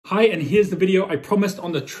Hi, and here's the video I promised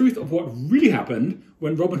on the truth of what really happened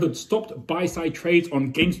when Robinhood stopped buy-side trades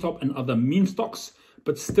on Gamestop and other meme stocks,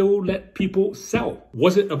 but still let people sell.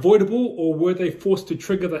 Was it avoidable, or were they forced to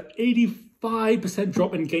trigger the 85%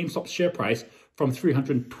 drop in GameStop's share price from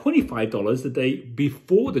 $325 the day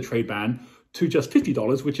before the trade ban to just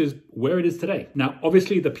 $50, which is where it is today? Now,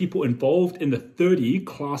 obviously, the people involved in the 30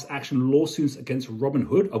 class action lawsuits against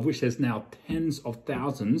Robinhood, of which there's now tens of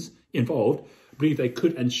thousands involved, believe they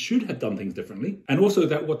could and should have done things differently, and also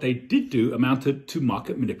that what they did do amounted to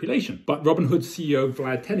market manipulation. But Robinhood CEO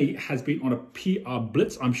Vlad Tenney has been on a PR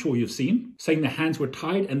blitz, I'm sure you've seen, saying their hands were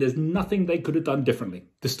tied and there's nothing they could have done differently.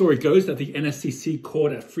 The story goes that the NSCC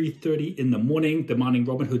called at 3:30 in the morning demanding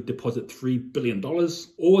Robinhood deposit $3 billion,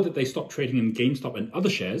 or that they stop trading in GameStop and other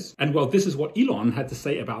shares. And well, this is what Elon had to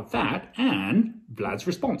say about that and Vlad's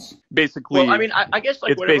response. Basically, well, I mean, I guess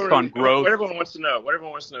like it's based on growth. What everyone wants to know. What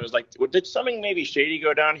everyone wants to know is like, did something maybe shady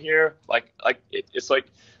go down here? It's like,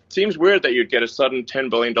 it seems weird that you'd get a sudden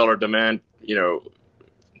 $10 billion demand. You know,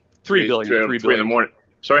 $3 billion in the morning.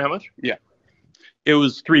 Sorry, how much? Yeah, it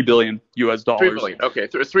was $3 billion US dollars. $3 billion. Okay,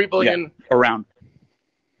 $3 billion. Yeah, around.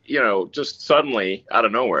 You know, just suddenly out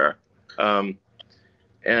of nowhere. And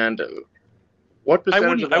what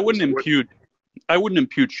percentage? I wouldn't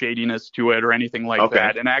impute shadiness to it or anything like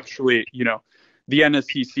that. And actually, you know, the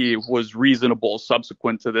NSCC was reasonable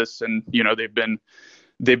subsequent to this, and you know they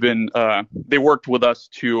worked with us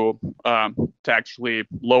to actually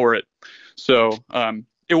lower it. So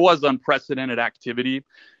it was unprecedented activity.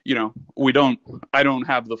 You know, I don't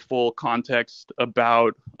have the full context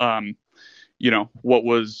about you know what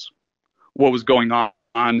was going on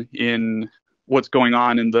in what's going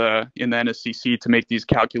on in the NSCC to make these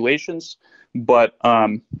calculations. But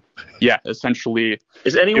yeah, essentially,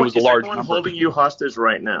 is anyone holding you hostage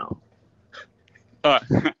right now?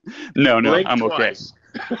 No, I'm okay.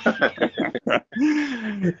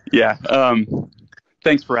 Yeah.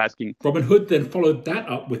 Thanks for asking. Robinhood then followed that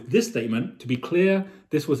up with this statement: to be clear,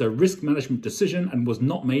 this was a risk management decision and was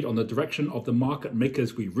not made on the direction of the market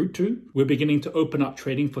makers we root to. We're beginning to open up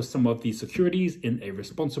trading for some of these securities in a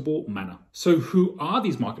responsible manner. So who are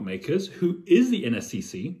these market makers? Who is the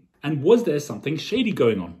NSCC? And was there something shady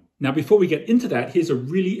going on? Now, before we get into that, here's a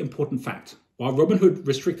really important fact. While Robinhood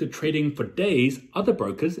restricted trading for days, other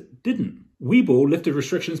brokers didn't. Webull lifted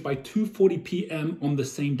restrictions by 2:40 p.m. on the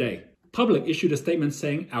same day. Public issued a statement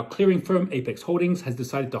saying our clearing firm Apex Holdings has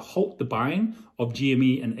decided to halt the buying of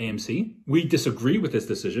GME and AMC. We disagree with this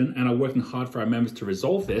decision and are working hard for our members to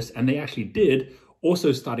resolve this, and they actually did,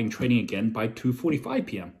 also starting trading again by 2:45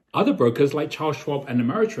 p.m. Other brokers like Charles Schwab and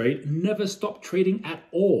Ameritrade never stopped trading at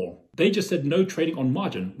all. They just said no trading on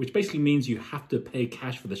margin, which basically means you have to pay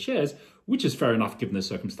cash for the shares, which is fair enough given the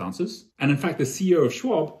circumstances. And in fact, the CEO of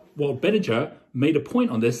Schwab, Walt Bettinger, made a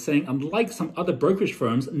point on this, saying unlike some other brokerage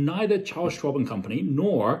firms, neither Charles Schwab and Company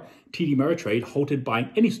nor TD Ameritrade halted buying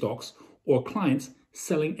any stocks or clients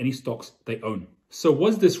selling any stocks they own. So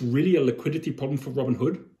was this really a liquidity problem for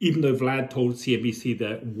Robinhood, even though Vlad told CNBC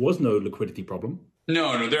there was no liquidity problem?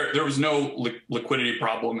 No, there was no liquidity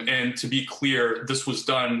problem. And to be clear, this was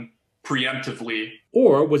done preemptively.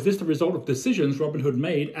 Or was this the result of decisions Robinhood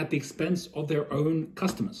made at the expense of their own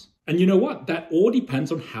customers? And you know what? That all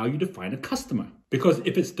depends on how you define a customer. Because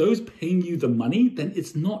if it's those paying you the money, then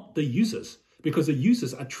it's not the users, because the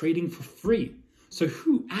users are trading for free. So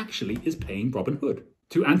who actually is paying Robinhood?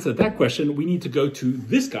 To answer that question, we need to go to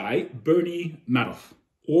this guy, Bernie Madoff.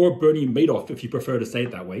 Or Bernie Madoff, if you prefer to say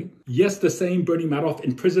it that way. Yes, the same Bernie Madoff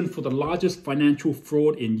in prison for the largest financial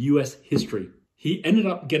fraud in US history. He ended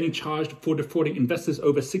up getting charged for defrauding investors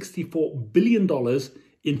over $64 billion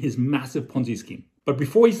in his massive Ponzi scheme. But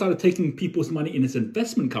before he started taking people's money in his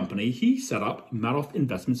investment company, he set up Madoff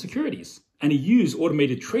Investment Securities. And he used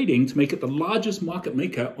automated trading to make it the largest market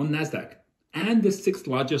maker on NASDAQ and the 6th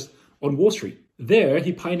largest on Wall Street. There,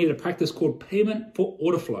 he pioneered a practice called payment for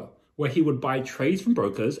order flow, where he would buy trades from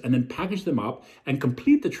brokers and then package them up and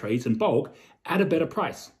complete the trades in bulk at a better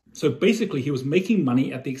price. So basically, he was making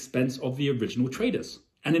money at the expense of the original traders.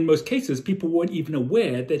 And in most cases, people weren't even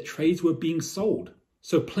aware that trades were being sold.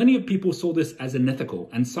 So plenty of people saw this as unethical,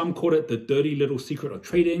 and some called it the dirty little secret of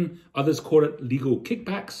trading, others called it legal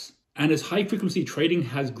kickbacks. And as high-frequency trading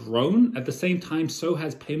has grown, at the same time, so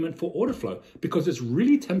has payment for order flow, because it's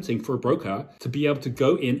really tempting for a broker to be able to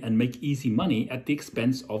go in and make easy money at the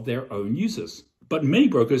expense of their own users. But many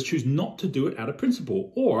brokers choose not to do it out of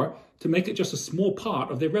principle, or to make it just a small part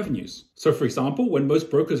of their revenues. So for example, when most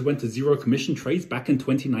brokers went to zero commission trades back in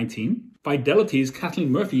 2019, Fidelity's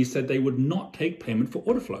Kathleen Murphy said they would not take payment for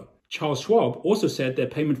order flow. Charles Schwab also said their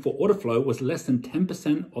payment for order flow was less than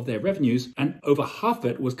 10% of their revenues, and over half of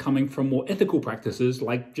it was coming from more ethical practices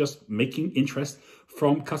like just making interest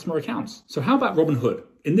from customer accounts. So how about Robinhood?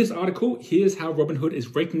 In this article, here's how Robinhood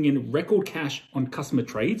is raking in record cash on customer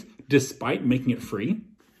trades despite making it free.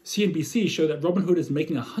 CNBC showed that Robinhood is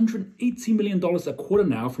making $180 million a quarter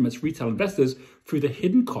now from its retail investors through the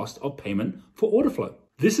hidden cost of payment for order flow.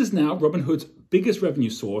 This is now Robinhood's biggest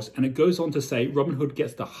revenue source, and it goes on to say Robinhood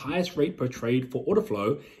gets the highest rate per trade for order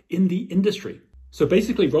flow in the industry. So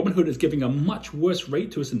basically, Robinhood is giving a much worse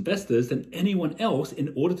rate to its investors than anyone else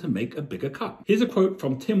in order to make a bigger cut. Here's a quote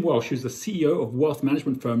from Tim Welsh, who's the CEO of wealth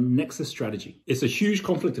management firm Nexus Strategy. It's a huge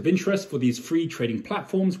conflict of interest for these free trading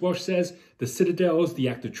platforms, Welsh says. The Citadels, the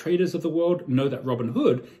active traders of the world, know that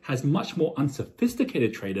Robinhood has much more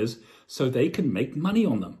unsophisticated traders, so they can make money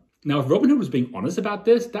on them. Now, if Robinhood was being honest about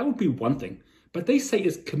this, that would be one thing. But they say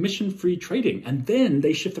it's commission-free trading, and then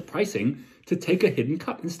they shift the pricing to take a hidden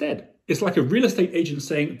cut instead. It's like a real estate agent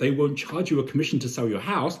saying they won't charge you a commission to sell your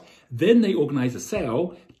house, then they organize a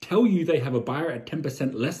sale, tell you they have a buyer at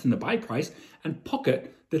 10% less than the buy price, and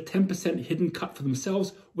pocket the 10% hidden cut for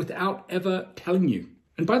themselves without ever telling you.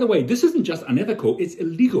 And by the way, this isn't just unethical, it's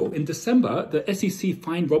illegal. In December, the SEC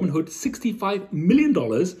fined Robinhood $65 million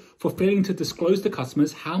for failing to disclose to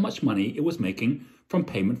customers how much money it was making from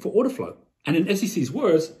payment for order flow. And in SEC's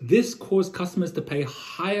words, this caused customers to pay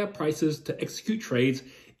higher prices to execute trades,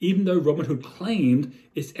 even though Robinhood claimed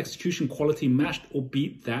its execution quality matched or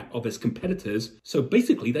beat that of its competitors. So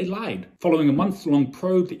basically, they lied. Following a months-long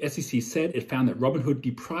probe, the SEC said it found that Robinhood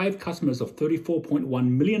deprived customers of $34.1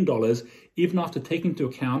 million, even after taking into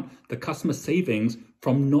account the customer savings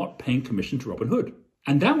from not paying commission to Robinhood.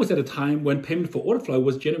 And that was at a time when payment for order flow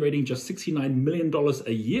was generating just $69 million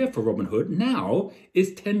a year for Robinhood. Now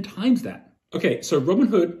it's 10 times that. Okay, so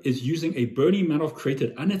Robinhood is using a Bernie Madoff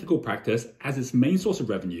created unethical practice as its main source of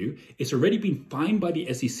revenue. It's already been fined by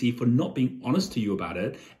the SEC for not being honest to you about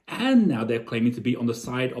it. And now they're claiming to be on the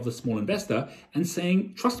side of the small investor and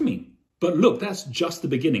saying, trust me. But look, that's just the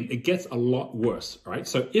beginning. It gets a lot worse, right?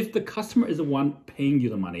 So if the customer is the one paying you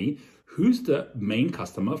the money, who's the main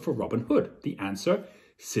customer for Robinhood? The answer,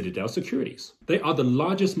 Citadel Securities. They are the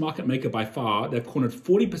largest market maker by far. They've cornered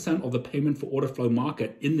 40% of the payment for order flow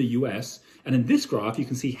market in the US. And in this graph, you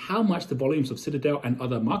can see how much the volumes of Citadel and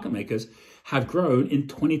other market makers have grown in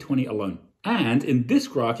 2020 alone. And in this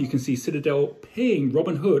graph, you can see Citadel paying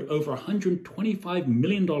Robinhood over $125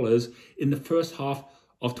 million in the first half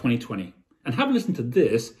of 2020. And have a listen to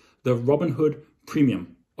this, the Robinhood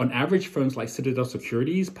premium. On average, firms like Citadel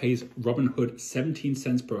Securities pays Robinhood 17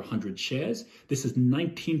 cents per 100 shares. This is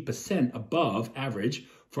 19% above average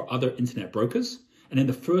for other internet brokers. And in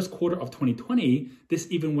the first quarter of 2020, this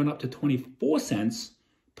even went up to 24 cents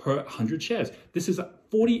per 100 shares. This is a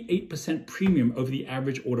 48% premium over the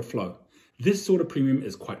average order flow. This sort of premium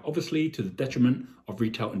is quite obviously to the detriment of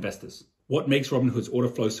retail investors. What makes Robinhood's order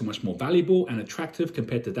flow so much more valuable and attractive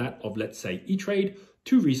compared to that of, let's say, E-Trade?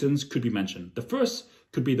 Two reasons could be mentioned. The first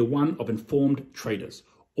could be the one of informed traders.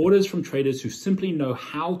 Orders from traders who simply know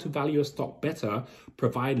how to value a stock better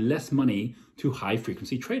provide less money to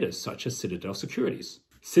high-frequency traders, such as Citadel Securities.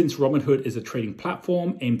 Since Robinhood is a trading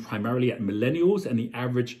platform aimed primarily at millennials and the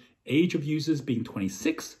average age of users being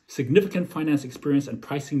 26, significant finance experience and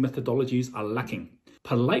pricing methodologies are lacking.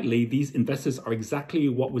 Politely, these investors are exactly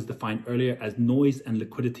what was defined earlier as noise and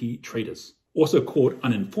liquidity traders, also called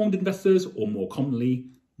uninformed investors, or more commonly,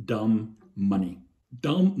 dumb money.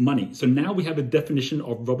 Dumb money. So now we have a definition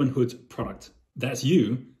of Robinhood's product. That's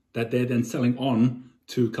you, that they're then selling on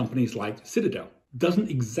to companies like Citadel. Doesn't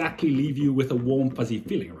exactly leave you with a warm, fuzzy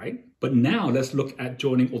feeling, right? But now let's look at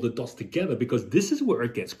joining all the dots together, because this is where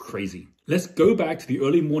it gets crazy. Let's go back to the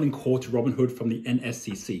early morning call to Robinhood from the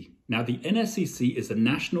NSCC. Now, the NSCC is the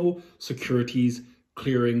National Securities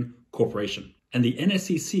Clearing Corporation. And the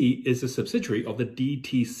NSCC is a subsidiary of the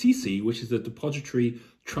DTCC, which is the Depository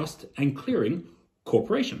Trust and Clearing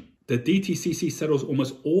Corporation. The DTCC settles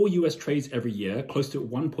almost all US trades every year, close to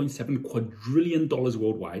 $1.7 quadrillion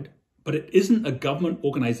worldwide. But it isn't a government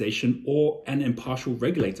organization or an impartial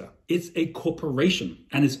regulator. It's a corporation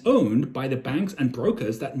and is owned by the banks and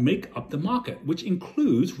brokers that make up the market, which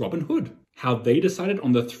includes Robinhood. How they decided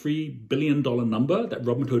on the $3 billion number that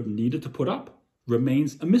Robinhood needed to put up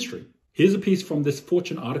remains a mystery. Here's a piece from this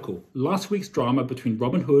Fortune article. Last week's drama between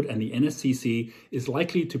Robinhood and the NSCC is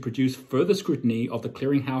likely to produce further scrutiny of the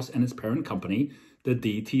clearinghouse and its parent company, the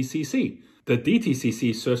DTCC. The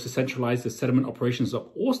DTCC serves to centralize the settlement operations of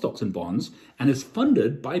all stocks and bonds and is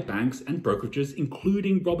funded by banks and brokerages,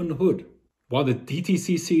 including Robinhood. While the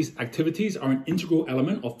DTCC's activities are an integral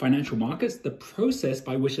element of financial markets, the process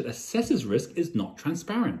by which it assesses risk is not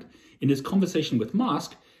transparent. In his conversation with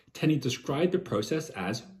Musk, Tenney described the process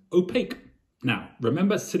as opaque. Now,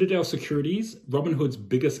 remember Citadel Securities, Robinhood's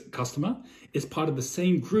biggest customer, is part of the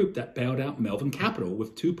same group that bailed out Melvin Capital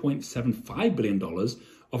with $2.75 billion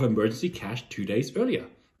of emergency cash 2 days earlier.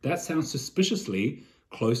 That sounds suspiciously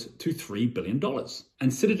close to $3 billion.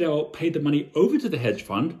 And Citadel paid the money over to the hedge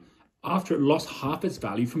fund after it lost half its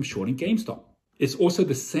value from shorting Gamestop. It's also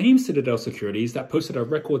the same Citadel Securities that posted a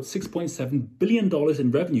record $6.7 billion in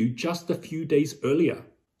revenue just a few days earlier.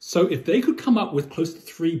 So if they could come up with close to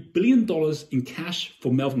 $3 billion in cash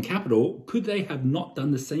for Melvin Capital, could they have not done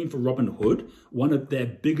the same for Robinhood, one of their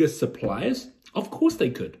biggest suppliers? Of course they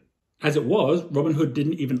could. As it was, Robinhood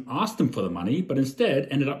didn't even ask them for the money, but instead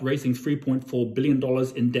ended up raising $3.4 billion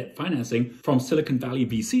in debt financing from Silicon Valley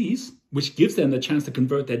VCs, which gives them the chance to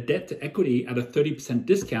convert their debt to equity at a 30%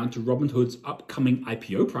 discount to Robinhood's upcoming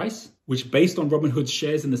IPO price, which based on Robinhood's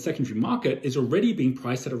shares in the secondary market is already being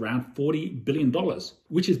priced at around $40 billion,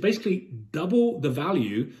 which is basically double the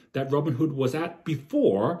value that Robinhood was at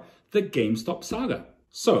before the GameStop saga.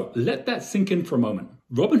 So let that sink in for a moment.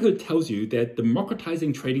 Robinhood tells you they're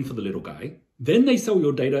democratizing trading for the little guy. Then they sell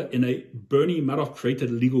your data in a Bernie Madoff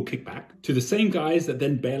created legal kickback to the same guys that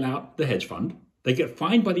then bail out the hedge fund. They get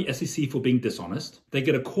fined by the SEC for being dishonest. They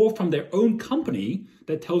get a call from their own company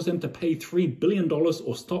that tells them to pay $3 billion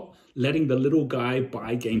or stop letting the little guy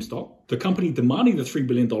buy GameStop. The company demanding the $3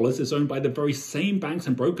 billion is owned by the very same banks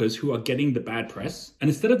and brokers who are getting the bad press. And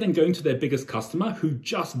instead of then going to their biggest customer who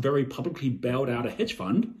just very publicly bailed out a hedge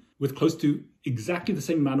fund with close to exactly the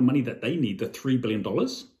same amount of money that they need, the $3 billion,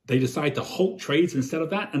 they decide to halt trades instead of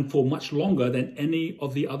that and for much longer than any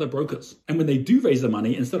of the other brokers. And when they do raise the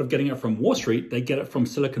money, instead of getting it from Wall Street, they get it from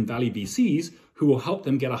Silicon Valley VCs who will help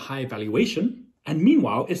them get a high valuation. And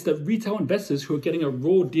meanwhile, it's the retail investors who are getting a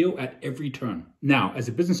raw deal at every turn. Now, as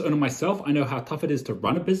a business owner myself, I know how tough it is to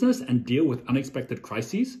run a business and deal with unexpected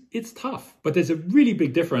crises. It's tough, but there's a really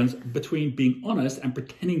big difference between being honest and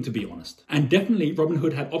pretending to be honest. And definitely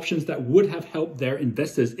Robinhood had options that would have helped their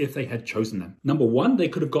investors if they had chosen them. Number one, they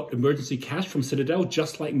could have got emergency cash from Citadel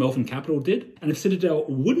just like Melvin Capital did. And if Citadel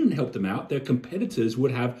wouldn't help them out, their competitors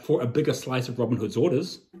would have for a bigger slice of Robinhood's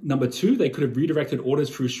orders. Number two, they could have redirected orders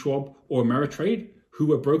through Schwab or Ameritrade, who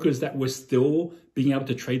were brokers that were still being able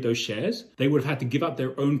to trade those shares. They would have had to give up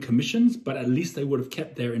their own commissions, but at least they would have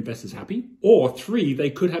kept their investors happy. Or three, they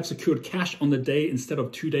could have secured cash on the day instead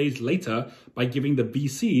of 2 days later by giving the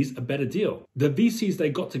VCs a better deal. The VCs they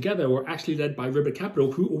got together were actually led by Ribbit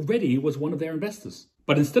Capital, who already was one of their investors.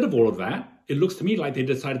 But instead of all of that, it looks to me like they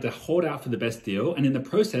decided to hold out for the best deal and in the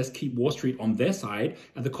process keep Wall Street on their side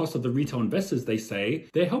at the cost of the retail investors they say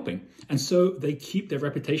they're helping. And so they keep their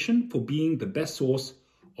reputation for being the best source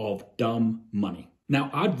of dumb money. Now,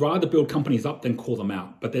 I'd rather build companies up than call them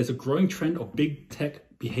out, but there's a growing trend of big tech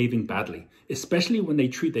behaving badly, especially when they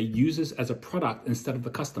treat their users as a product instead of the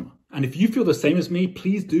customer. And if you feel the same as me,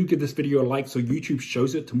 please do give this video a like so YouTube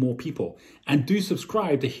shows it to more people. And do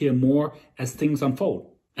subscribe to hear more as things unfold.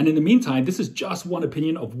 And in the meantime, this is just one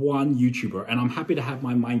opinion of one YouTuber, and I'm happy to have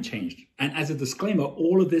my mind changed. And as a disclaimer,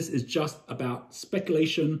 all of this is just about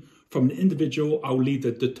speculation from an individual. I will leave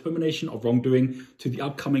the determination of wrongdoing to the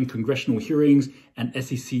upcoming congressional hearings and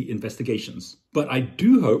SEC investigations. But I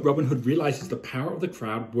do hope Robinhood realizes the power of the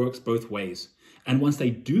crowd works both ways. And once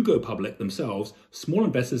they do go public themselves, small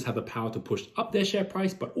investors have the power to push up their share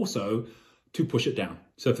price, but also to push it down.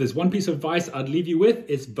 So if there's one piece of advice I'd leave you with,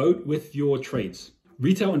 it's vote with your trades.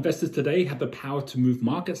 Retail investors today have the power to move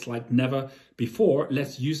markets like never before.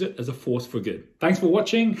 Let's use it as a force for good. Thanks for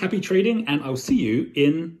watching. Happy trading, and I'll see you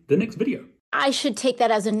in the next video. I should take that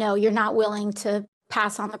as a no. You're not willing to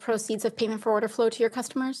pass on the proceeds of payment for order flow to your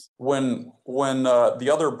customers? When the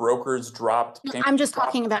other brokers dropped... I'm just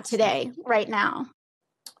talking about today, right now.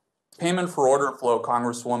 Payment for order flow,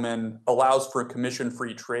 Congresswoman, allows for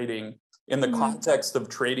commission-free trading. In the context of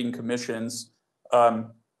trading commissions,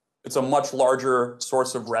 it's a much larger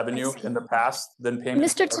source of revenue in the past than payment.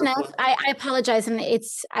 Mr. Tenev, I apologize, and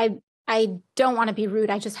I don't want to be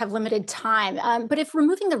rude. I just have limited time. But if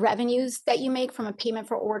removing the revenues that you make from a payment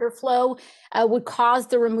for order flow would cause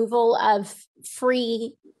the removal of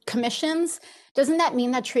free commissions, doesn't that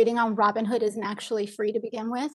mean that trading on Robinhood isn't actually free to begin with?